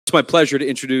It's my pleasure to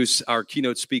introduce our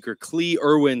keynote speaker, Klee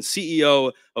Irwin,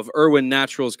 CEO of Irwin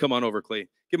Naturals. Come on over, Klee.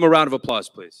 Give him a round of applause,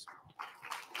 please.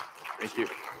 Thank you.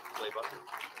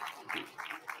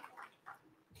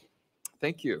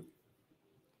 Thank you.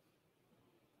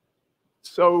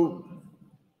 So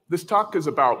this talk is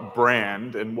about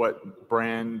brand and what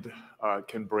brand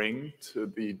can bring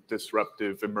to the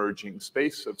disruptive emerging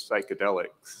space of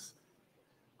psychedelics.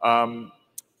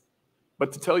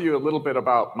 But to tell you a little bit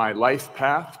about my life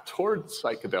path towards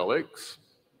psychedelics,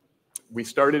 we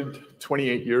started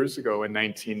 28 years ago in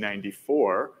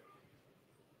 1994.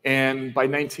 And by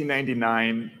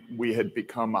 1999, we had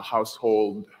become a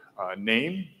household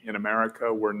name in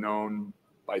America. We're known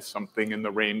by something in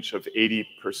the range of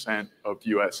 80% of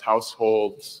US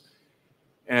households.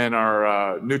 And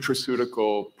our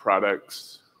nutraceutical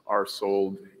products are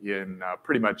sold in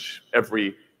pretty much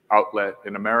every outlet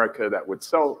in America that would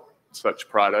sell such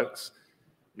products,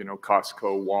 you know,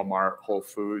 Costco, Walmart, Whole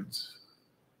Foods.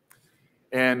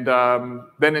 And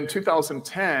then in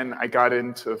 2010, I got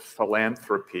into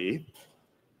philanthropy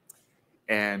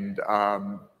and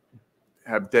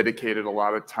have dedicated a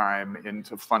lot of time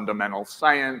into fundamental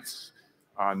science,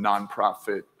 a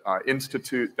nonprofit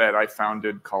institute that I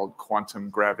founded called Quantum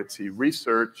Gravity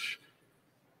Research,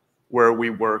 where we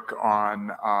work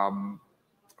on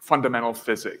fundamental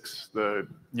physics, the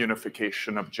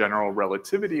unification of general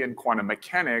relativity and quantum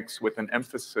mechanics with an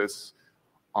emphasis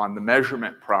on the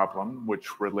measurement problem,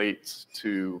 which relates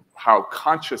to how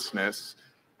consciousness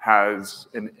has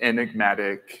an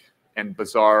enigmatic and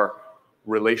bizarre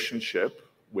relationship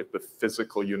with the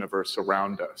physical universe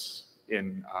around us.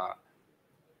 In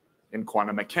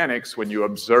quantum mechanics, when you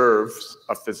observe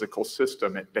a physical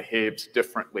system, it behaves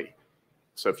differently.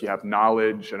 So if you have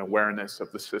knowledge and awareness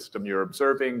of the system you're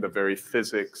observing, the very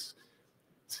physics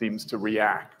seems to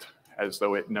react as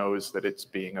though it knows that it's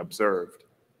being observed.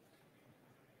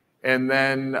 And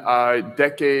then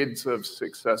decades of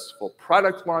successful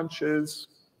product launches,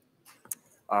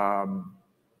 a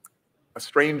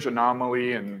strange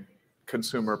anomaly in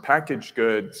consumer packaged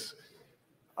goods.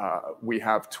 We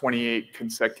have 28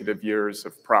 consecutive years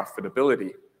of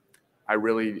profitability. I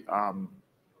really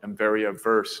am very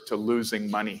averse to losing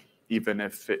money, even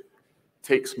if it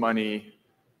takes money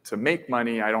to make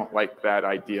money. I don't like that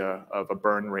idea of a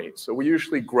burn rate. So we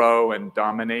usually grow and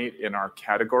dominate in our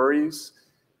categories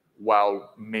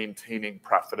while maintaining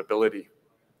profitability.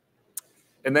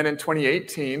 And then in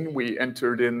 2018, we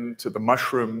entered into the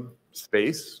mushroom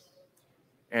space.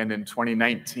 And in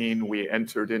 2019, we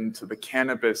entered into the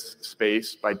cannabis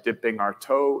space by dipping our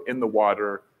toe in the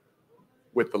water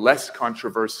with the less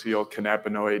controversial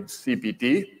cannabinoid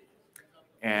CBD.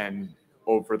 And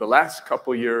over the last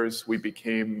couple years, we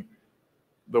became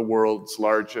the world's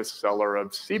largest seller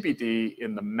of CBD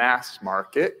in the mass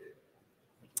market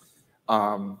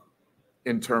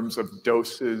in terms of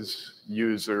doses,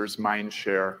 users, mind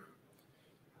share.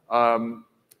 And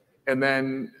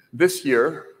then this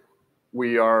year,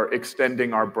 we are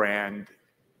extending our brand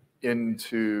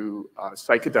into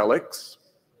psychedelics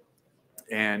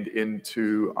and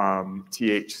into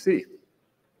THC.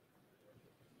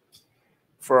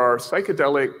 For our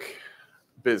psychedelic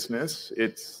business,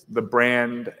 it's the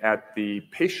brand at the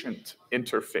patient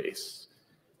interface.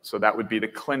 So that would be the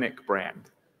clinic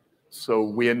brand. So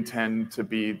we intend to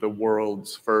be the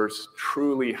world's first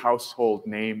truly household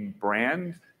name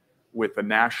brand with a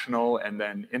national and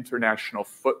then international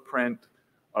footprint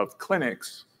of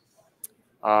clinics.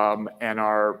 And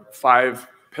our 5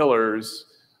 pillars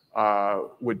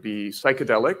would be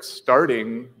psychedelics,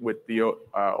 starting with the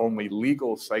only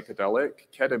legal psychedelic,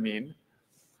 ketamine,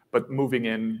 but moving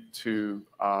into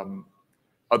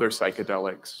other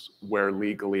psychedelics where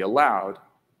legally allowed.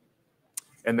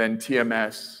 And then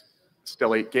TMS,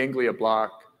 stellate ganglia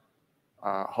block,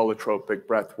 holotropic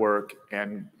breath work,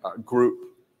 and group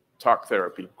talk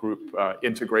therapy, group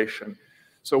integration.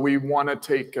 So we want to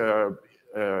take a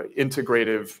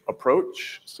integrative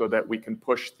approach so that we can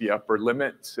push the upper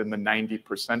limits in the 90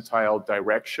 percentile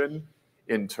direction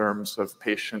in terms of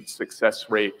patient success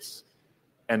rates,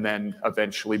 and then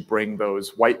eventually bring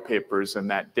those white papers and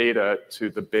that data to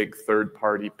the big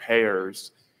third-party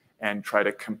payers and try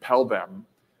to compel them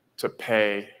to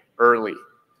pay early,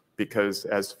 because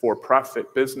as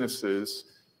for-profit businesses,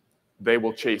 they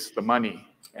will chase the money.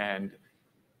 And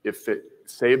if it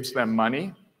saves them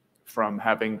money from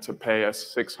having to pay a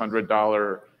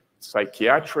 $600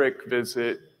 psychiatric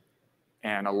visit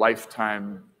and a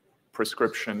lifetime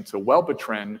prescription to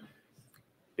Wellbutrin,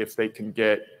 if they can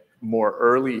get more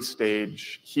early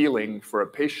stage healing for a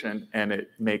patient and it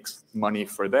makes money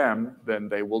for them, then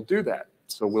they will do that.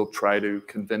 So we'll try to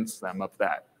convince them of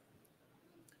that.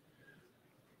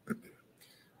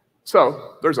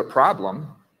 So there's a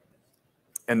problem,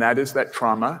 and that is that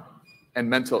trauma and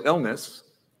mental illness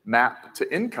map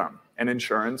to income, and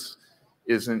insurance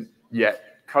isn't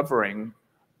yet covering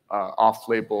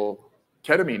off-label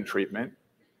ketamine treatment.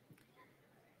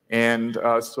 And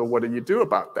so what do you do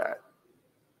about that?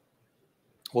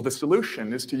 Well, the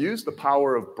solution is to use the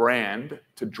power of brand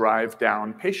to drive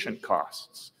down patient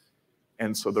costs.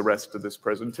 And so the rest of this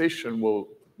presentation will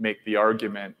make the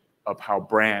argument of how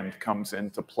brand comes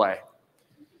into play.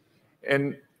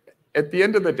 And at the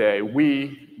end of the day,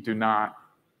 we do not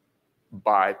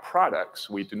buy products.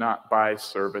 We do not buy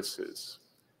services.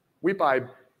 We buy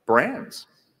brands.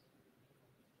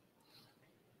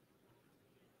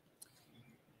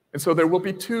 And so there will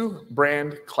be two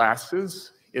brand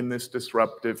classes in this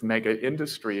disruptive mega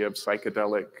industry of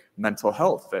psychedelic mental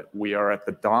health that we are at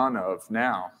the dawn of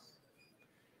now.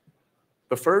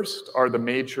 The first are the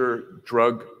major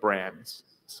drug brands,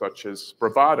 such as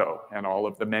Spravato and all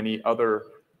of the many other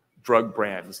drug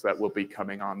brands that will be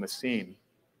coming on the scene.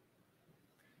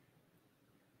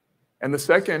 And the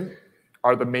second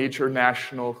are the major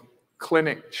national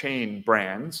clinic chain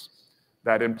brands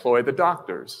that employ the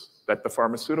doctors that the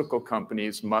pharmaceutical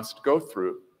companies must go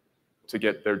through to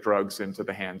get their drugs into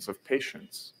the hands of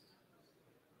patients.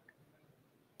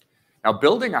 Now,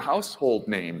 building a household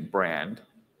name brand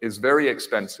is very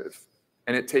expensive,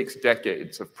 and it takes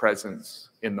decades of presence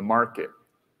in the market.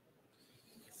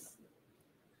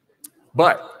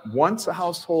 But once a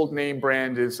household name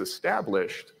brand is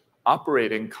established,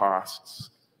 operating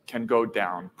costs can go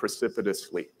down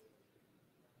precipitously.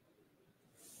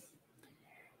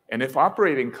 And if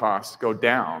operating costs go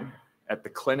down at the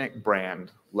clinic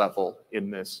brand level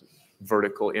in this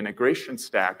vertical integration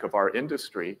stack of our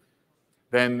industry,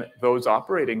 then those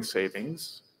operating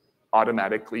savings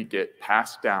automatically get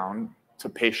passed down to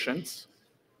patients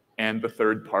and the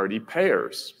third-party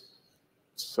payers.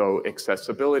 So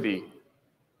accessibility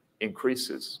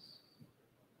increases.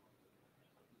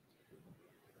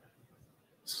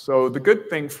 So the good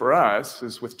thing for us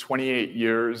is with 28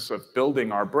 years of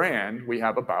building our brand, we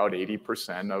have about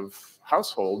 80% of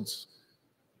households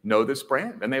know this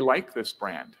brand and they like this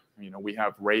brand. You know, we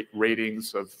have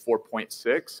ratings of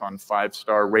 4.6 on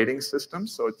 5-star rating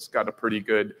systems, so it's got a pretty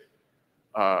good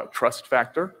trust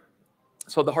factor.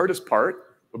 So the hardest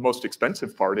part, the most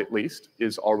expensive part at least,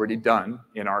 is already done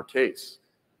in our case.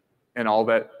 And all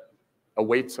that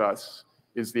awaits us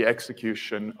is the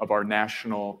execution of our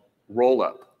national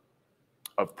roll-up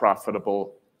of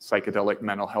profitable psychedelic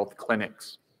mental health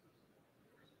clinics.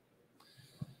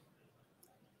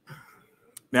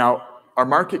 Now, our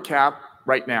market cap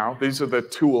right now, these are the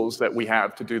tools that we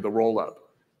have to do the roll-up.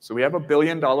 So we have $1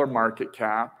 billion market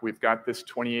cap. We've got this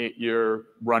 28-year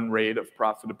run rate of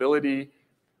profitability.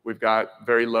 We've got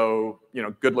very low,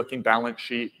 good-looking balance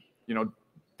sheet,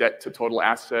 debt to total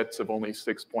assets of only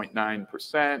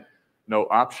 6.9%, no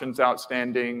options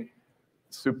outstanding,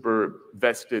 super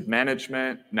vested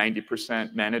management,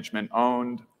 90% management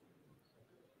owned.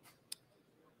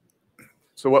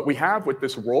 So what we have with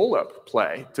this roll-up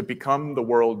play to become the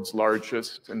world's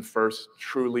largest and first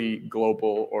truly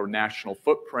global or national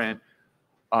footprint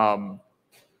of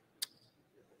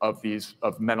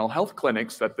mental health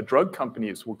clinics that the drug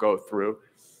companies will go through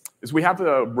is we have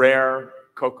a rare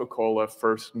Coca-Cola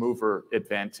first mover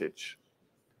advantage.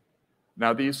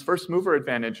 Now, these first mover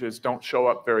advantages don't show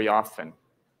up very often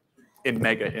in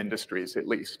mega industries, at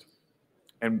least.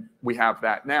 And we have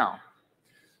that now.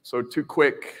 So two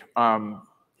quick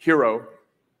hero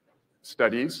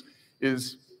studies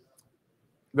is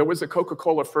there was a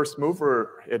Coca-Cola first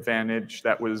mover advantage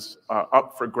that was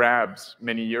up for grabs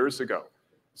many years ago.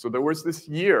 So there was this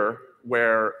year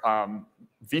where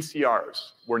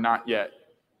VCRs were not yet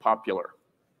popular.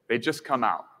 They just come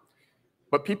out.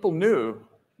 But people knew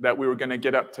that we were going to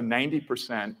get up to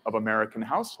 90% of American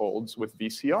households with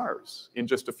VCRs in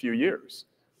just a few years.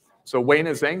 So Wayne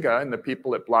Benzinga and the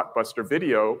people at Blockbuster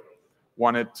Video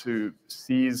wanted to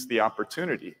seize the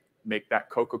opportunity, make that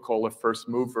Coca-Cola first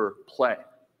mover play.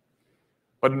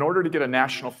 But in order to get a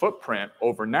national footprint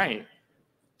overnight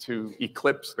to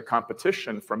eclipse the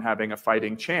competition from having a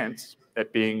fighting chance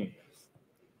at getting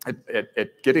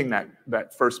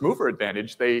that first mover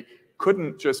advantage, they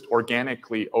couldn't just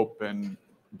organically open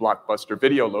Blockbuster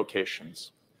Video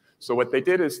locations. So what they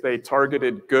did is they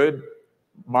targeted good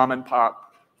mom and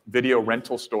pop video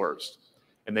rental stores,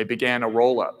 and they began a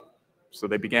roll-up. So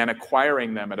they began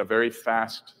acquiring them at a very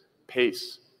fast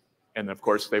pace. And of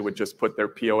course, they would just put their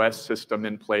POS system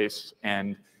in place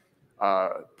and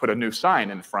put a new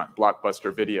sign in front,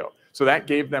 Blockbuster Video. So that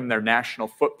gave them their national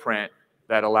footprint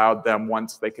that allowed them,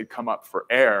 once they could come up for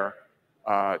air,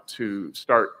 to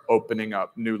start opening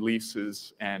up new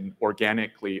leases and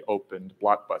organically opened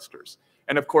Blockbusters.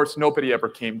 And of course, nobody ever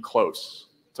came close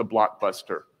to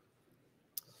Blockbuster.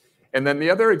 And then the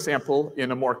other example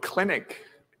in a more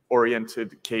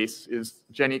clinic-oriented case is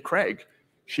Jenny Craig.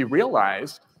 She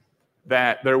realized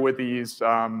that there were these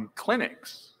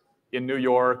clinics in New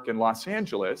York and Los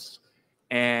Angeles,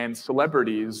 and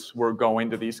celebrities were going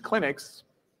to these clinics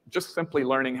just simply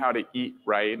learning how to eat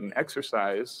right and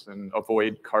exercise and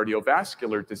avoid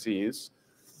cardiovascular disease.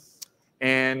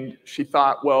 And she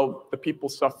thought, well, the people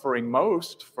suffering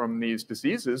most from these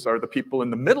diseases are the people in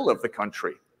the middle of the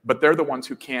country, but they're the ones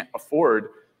who can't afford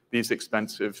these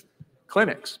expensive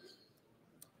clinics.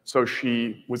 So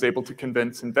she was able to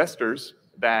convince investors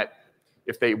that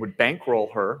if they would bankroll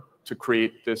her to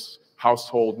create this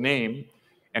household name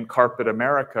and carpet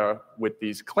America with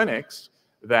these clinics,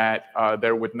 that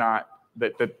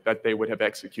they would have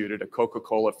executed a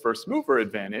Coca-Cola first mover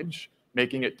advantage,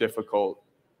 making it difficult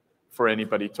for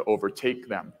anybody to overtake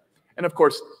them. And of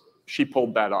course, she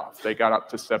pulled that off. They got up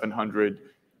to 700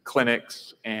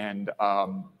 clinics, and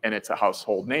it's a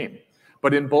household name.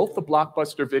 But in both the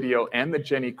Blockbuster video and the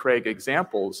Jenny Craig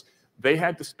examples, they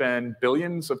had to spend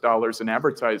billions of dollars in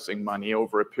advertising money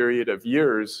over a period of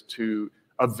years to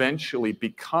eventually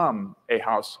become a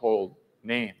household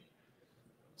name.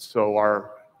 So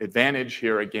our advantage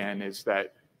here again is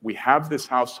that we have this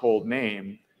household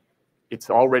name. It's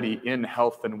already in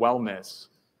health and wellness.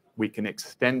 We can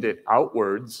extend it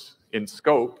outwards in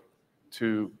scope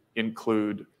to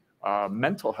include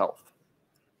mental health.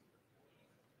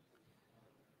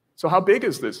 So how big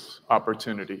is this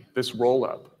opportunity, this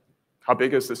roll-up? How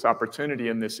big is this opportunity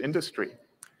in this industry?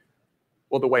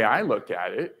 Well, the way I look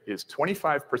at it is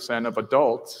 25% of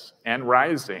adults and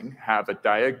rising have a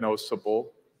diagnosable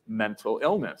mental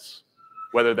illness,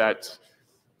 whether that's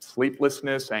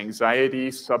sleeplessness, anxiety,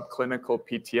 subclinical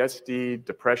PTSD,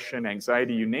 depression,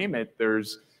 anxiety, you name it.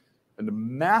 There's a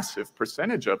massive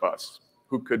percentage of us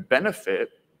who could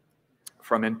benefit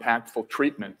from impactful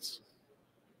treatments.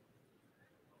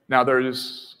 Now,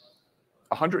 there's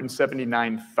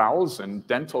 179,000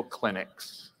 dental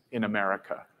clinics in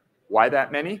America. Why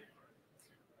that many?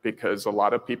 Because a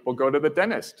lot of people go to the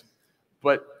dentist.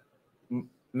 But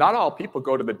not all people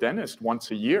go to the dentist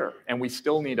once a year, and we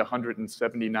still need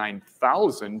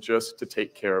 179,000 just to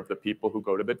take care of the people who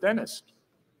go to the dentist.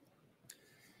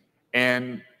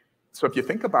 And so if you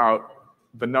think about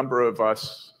the number of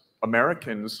us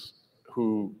Americans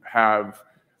who have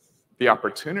the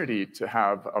opportunity to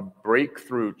have a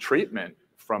breakthrough treatment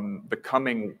from the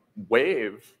coming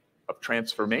wave of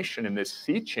transformation in this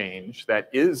sea change that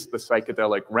is the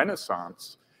psychedelic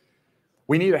renaissance,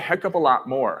 we need a heck of a lot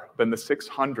more than the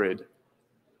 600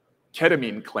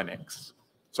 ketamine clinics.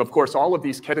 So of course, all of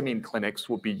these ketamine clinics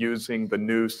will be using the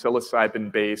new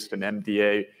psilocybin-based and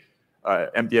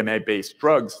MDMA-based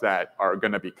drugs that are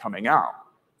going to be coming out.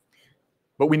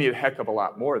 But we need a heck of a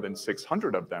lot more than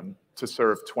 600 of them to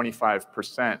serve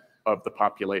 25% of the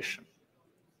population.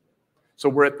 So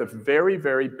we're at the very,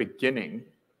 very beginning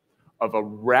of a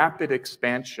rapid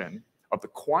expansion of the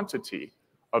quantity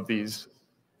of these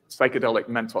psychedelic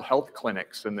mental health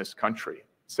clinics in this country.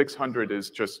 600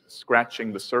 is just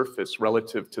scratching the surface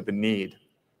relative to the need.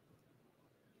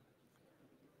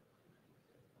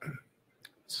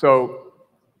 So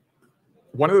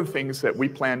one of the things that we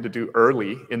plan to do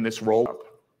early in this roll-up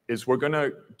is we're going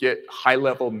to get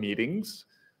high-level meetings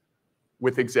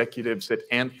with executives at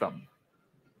Anthem.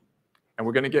 And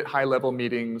we're going to get high-level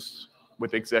meetings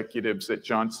with executives at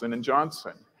Johnson &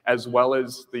 Johnson, as well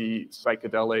as the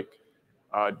psychedelic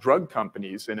drug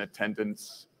companies in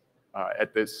attendance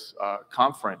at this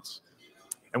conference.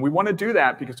 And we want to do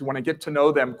that because we want to get to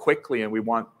know them quickly, and we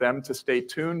want them to stay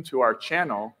tuned to our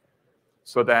channel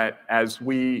so that as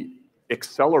we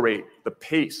accelerate the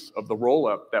pace of the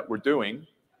roll-up that we're doing.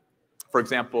 For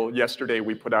example, yesterday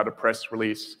we put out a press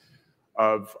release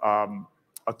of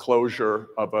a closure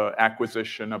of an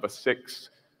acquisition of a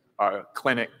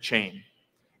 6-clinic chain.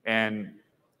 And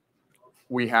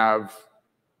we have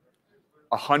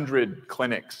 100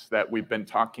 clinics that we've been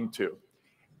talking to.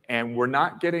 And we're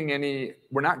not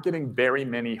getting very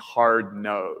many hard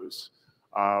no's.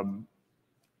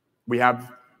 We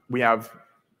have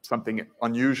something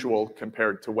unusual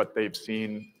compared to what they've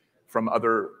seen from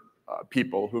other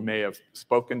people who may have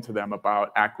spoken to them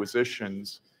about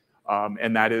acquisitions.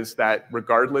 And that is that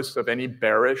regardless of any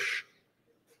bearish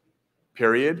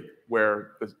period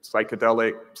where the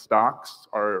psychedelic stocks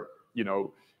are,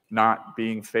 not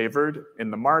being favored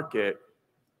in the market,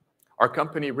 our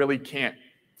company really can't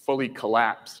fully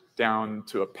collapse down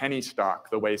to a penny stock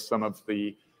the way some of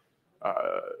the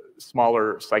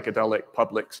smaller psychedelic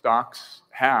public stocks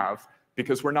have,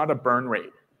 because we're not a burn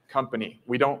rate company.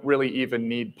 We don't really even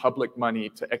need public money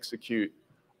to execute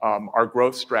our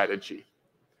growth strategy.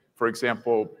 For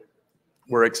example,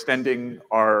 we're extending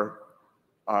our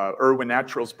Irwin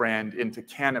Naturals brand into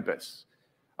cannabis.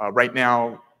 Right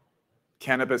now,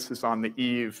 cannabis is on the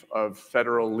eve of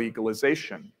federal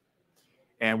legalization,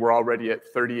 and we're already at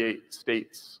 38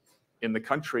 states in the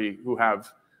country who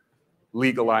have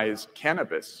legalized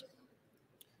cannabis.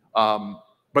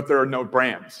 But there are no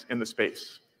brands in the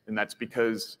space, and that's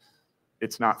because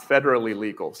it's not federally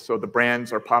legal. So the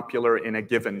brands are popular in a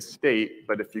given state,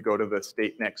 but if you go to the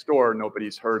state next door,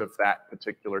 nobody's heard of that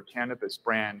particular cannabis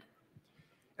brand.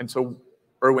 And so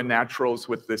Irwin Naturals,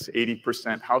 with this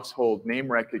 80% household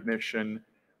name recognition,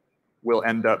 will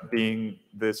end up being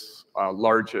this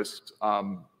largest,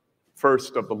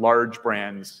 first of the large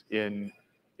brands in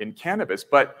cannabis.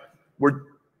 But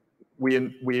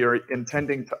we are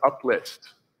intending to uplist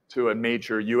to a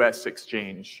major US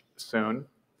exchange soon,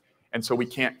 and so we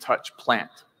can't touch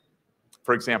plant.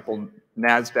 For example,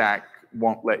 NASDAQ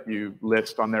won't let you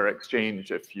list on their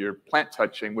exchange if you're plant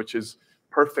touching, which is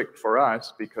perfect for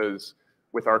us because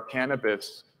with our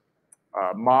cannabis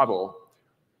model,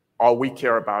 all we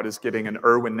care about is getting an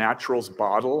Irwin Naturals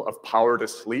bottle of power to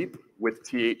sleep with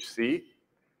THC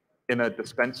in a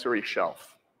dispensary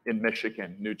shelf in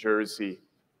Michigan, New Jersey,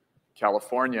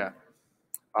 California.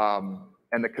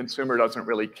 And the consumer doesn't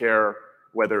really care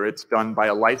whether it's done by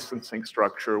a licensing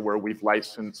structure where we've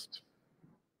licensed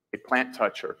a plant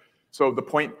toucher. So the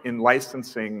point in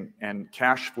licensing and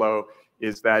cash flow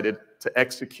is that to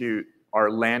execute our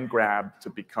land grab to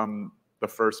become the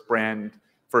first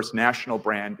national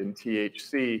brand in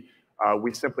THC,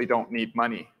 we simply don't need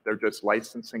money. They're just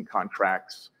licensing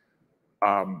contracts.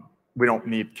 We don't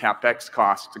need CapEx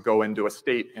costs to go into a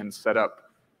state and set up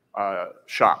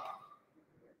shop.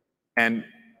 And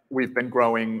we've been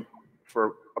growing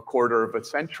for a quarter of a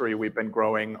century. We've been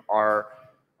growing our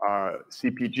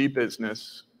CPG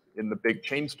business in the big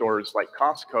chain stores like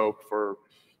Costco for,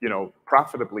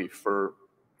 profitably for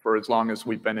as long as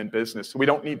we've been in business. So we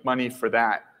don't need money for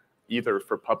that either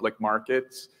for public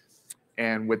markets.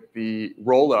 And with the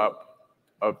roll-up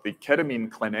of the ketamine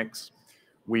clinics,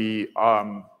 we're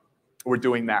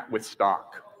doing that with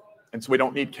stock. And so we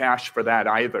don't need cash for that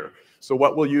either. So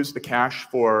what we'll use the cash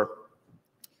for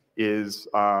is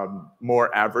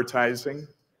more advertising.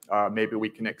 Maybe we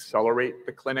can accelerate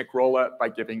the clinic roll-up by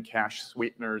giving cash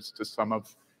sweeteners to some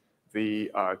of the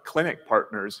clinic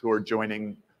partners who are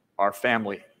joining our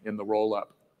family in the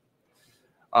roll-up.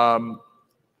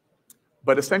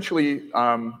 But essentially,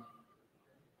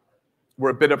 we're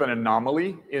a bit of an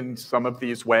anomaly in some of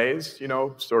these ways,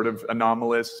 sort of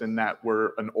anomalous in that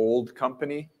we're an old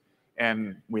company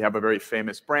and we have a very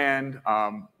famous brand.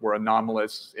 We're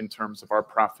anomalous in terms of our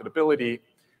profitability.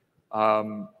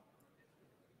 And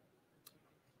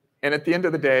at the end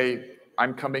of the day,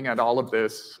 I'm coming at all of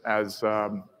this as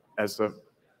a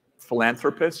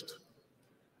philanthropist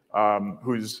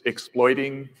who's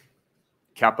exploiting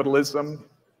capitalism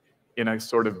in a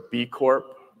sort of B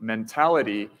Corp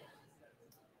mentality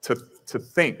to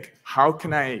think, how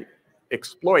can I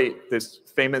exploit this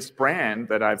famous brand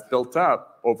that I've built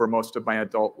up over most of my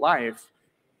adult life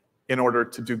in order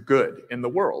to do good in the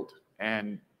world?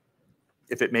 And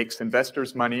if it makes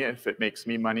investors money, if it makes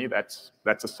me money, that's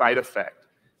a side effect.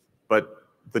 But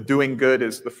the doing good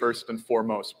is the first and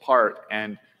foremost part.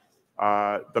 And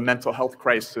the mental health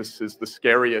crisis is the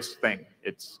scariest thing.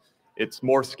 It's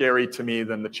more scary to me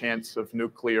than the chance of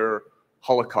nuclear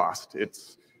holocaust.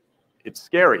 It's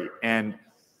scary. And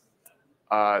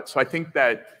so I think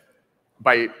that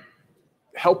by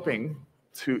helping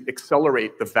to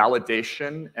accelerate the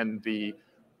validation and the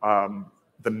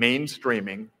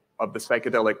mainstreaming of the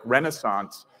psychedelic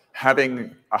renaissance,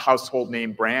 having a household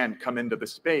name brand come into the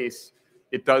space,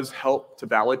 it does help to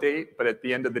validate. But at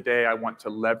the end of the day, I want to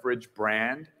leverage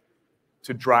brand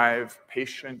to drive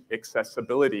patient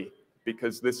accessibility,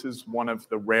 because this is one of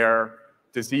the rare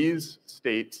disease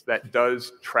states that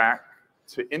does track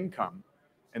to income.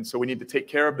 And so we need to take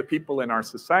care of the people in our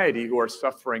society who are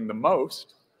suffering the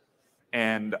most,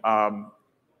 and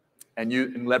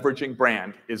leveraging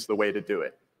brand is the way to do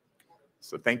it.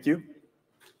 So thank you.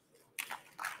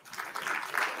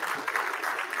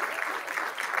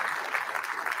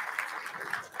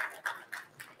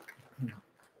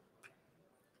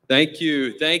 Thank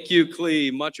you,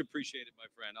 Klee. Much appreciated, my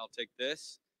friend. I'll take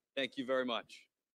this. Thank you very much.